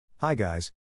Hi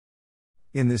guys.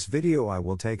 In this video I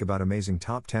will take about amazing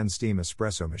top 10 steam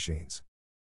espresso machines.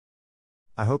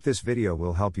 I hope this video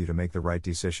will help you to make the right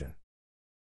decision.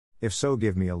 If so,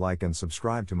 give me a like and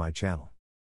subscribe to my channel.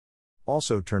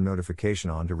 Also turn notification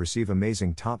on to receive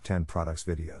amazing top 10 products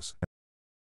videos.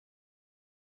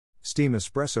 Steam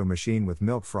espresso machine with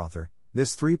milk frother.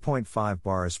 This 3.5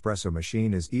 bar espresso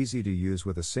machine is easy to use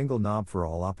with a single knob for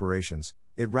all operations.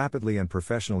 It rapidly and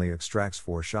professionally extracts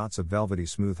 4 shots of velvety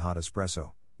smooth hot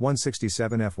espresso,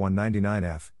 167F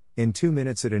 199F. In 2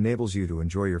 minutes it enables you to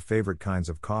enjoy your favorite kinds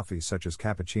of coffee such as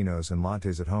cappuccinos and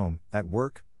lattes at home, at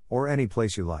work, or any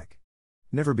place you like.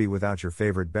 Never be without your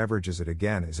favorite beverages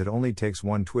as it only takes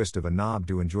one twist of a knob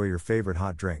to enjoy your favorite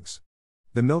hot drinks.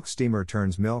 The milk steamer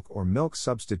turns milk or milk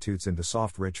substitutes into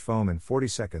soft rich foam in 40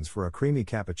 seconds for a creamy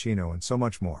cappuccino and so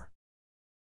much more.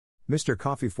 Mr.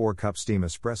 Coffee 4-cup steam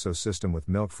espresso system with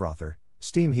milk frother.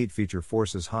 Steam heat feature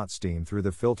forces hot steam through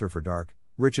the filter for dark,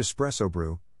 rich espresso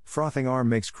brew. Frothing arm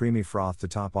makes creamy froth to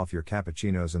top off your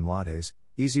cappuccinos and lattes.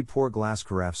 Easy pour glass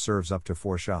carafe serves up to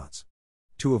 4 shots.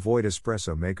 To avoid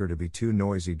espresso maker to be too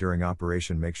noisy during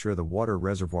operation, make sure the water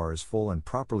reservoir is full and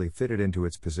properly fitted into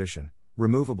its position.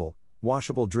 Removable,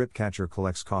 washable drip catcher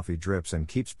collects coffee drips and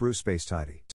keeps brew space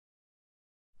tidy.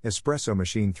 Espresso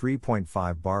machine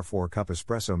 3.5 bar 4-cup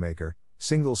espresso maker.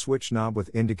 Single switch knob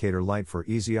with indicator light for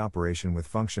easy operation with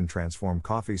function transform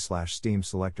coffee/steam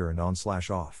selector and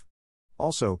on/off.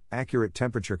 Also, accurate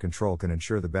temperature control can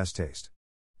ensure the best taste.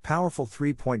 Powerful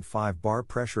 3.5 bar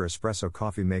pressure espresso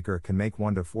coffee maker can make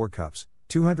 1 to 4 cups,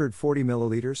 240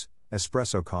 milliliters,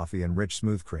 espresso coffee and rich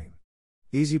smooth cream.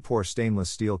 Easy pour stainless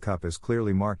steel cup is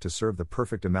clearly marked to serve the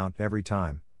perfect amount every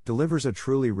time. Delivers a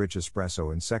truly rich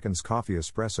espresso in seconds. Coffee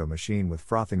espresso machine with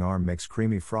frothing arm makes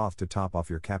creamy froth to top off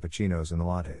your cappuccinos and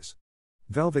lattes.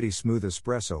 Velvety smooth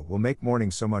espresso will make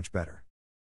mornings so much better.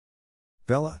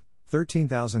 Bella,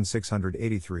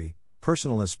 13683,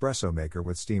 personal espresso maker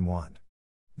with steam wand.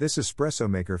 This espresso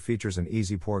maker features an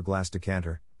easy pour glass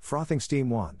decanter, frothing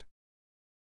steam wand.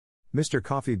 Mr.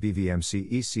 Coffee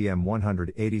BVMC ECM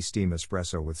 180 steam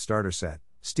espresso with starter set.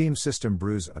 Steam system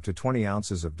brews up to 20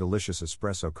 ounces of delicious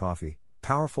espresso coffee.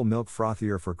 Powerful milk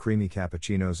frothier for creamy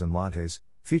cappuccinos and lattes.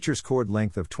 Features cord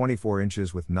length of 24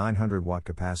 inches with 900 watt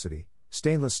capacity.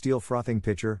 Stainless steel frothing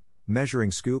pitcher, measuring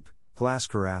scoop, glass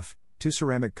carafe. 2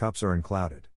 ceramic cups are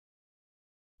included.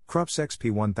 KRUPS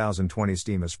XP 1020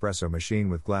 steam espresso machine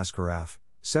with glass carafe.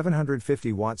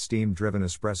 750 watt steam driven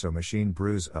espresso machine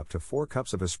brews up to 4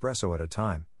 cups of espresso at a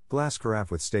time. Glass carafe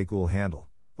with stay cool handle.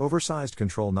 Oversized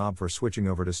control knob for switching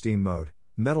over to steam mode.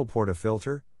 Metal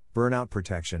portafilter, burnout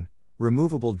protection.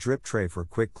 Removable drip tray for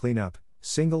quick cleanup.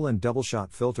 Single and double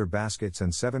shot filter baskets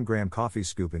and 7-gram coffee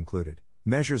scoop included.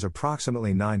 Measures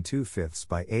approximately 9 2/5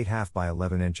 by 8/2 by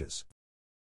 11 inches.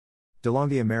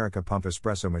 DeLonghi America pump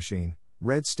espresso machine.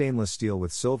 Red stainless steel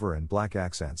with silver and black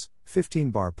accents. 15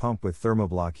 bar pump with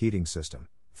thermoblock heating system.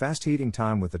 Fast heating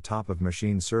time with the top of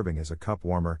machine serving as a cup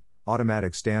warmer.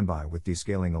 Automatic standby with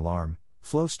descaling alarm.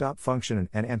 Flow stop function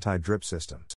and anti-drip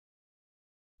system.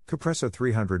 Capresso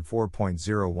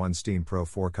 304.01 Steam Pro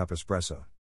 4-cup espresso.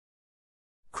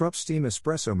 KRUPS steam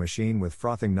espresso machine with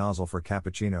frothing nozzle for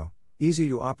cappuccino. Easy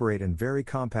to operate and very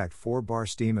compact 4-bar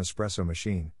steam espresso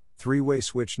machine. 3-way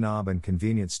switch knob and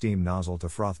convenient steam nozzle to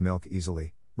froth milk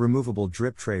easily. Removable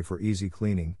drip tray for easy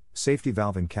cleaning. Safety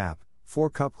valve and cap.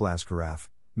 4-cup glass carafe.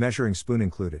 Measuring spoon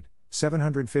included.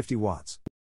 750 watts.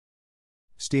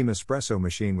 Steam espresso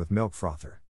machine with milk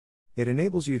frother. It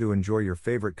enables you to enjoy your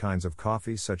favorite kinds of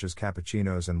coffee such as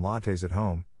cappuccinos and lattes at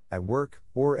home, at work,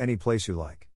 or any place you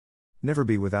like. Never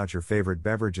be without your favorite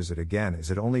beverages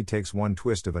as it only takes one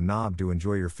twist of a knob to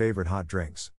enjoy your favorite hot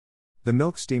drinks. The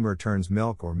milk steamer turns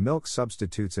milk or milk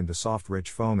substitutes into soft rich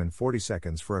foam in 40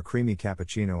 seconds for a creamy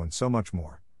cappuccino and so much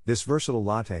more. This versatile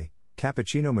latte,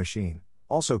 cappuccino machine,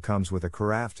 also comes with a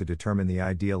carafe to determine the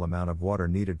ideal amount of water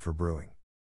needed for brewing.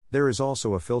 There is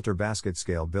also a filter basket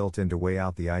scale built in to weigh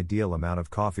out the ideal amount of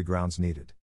coffee grounds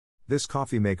needed. This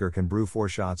coffee maker can brew 4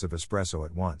 shots of espresso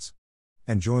at once.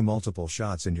 Enjoy multiple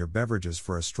shots in your beverages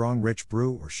for a strong rich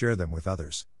brew or share them with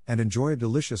others, and enjoy a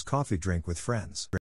delicious coffee drink with friends.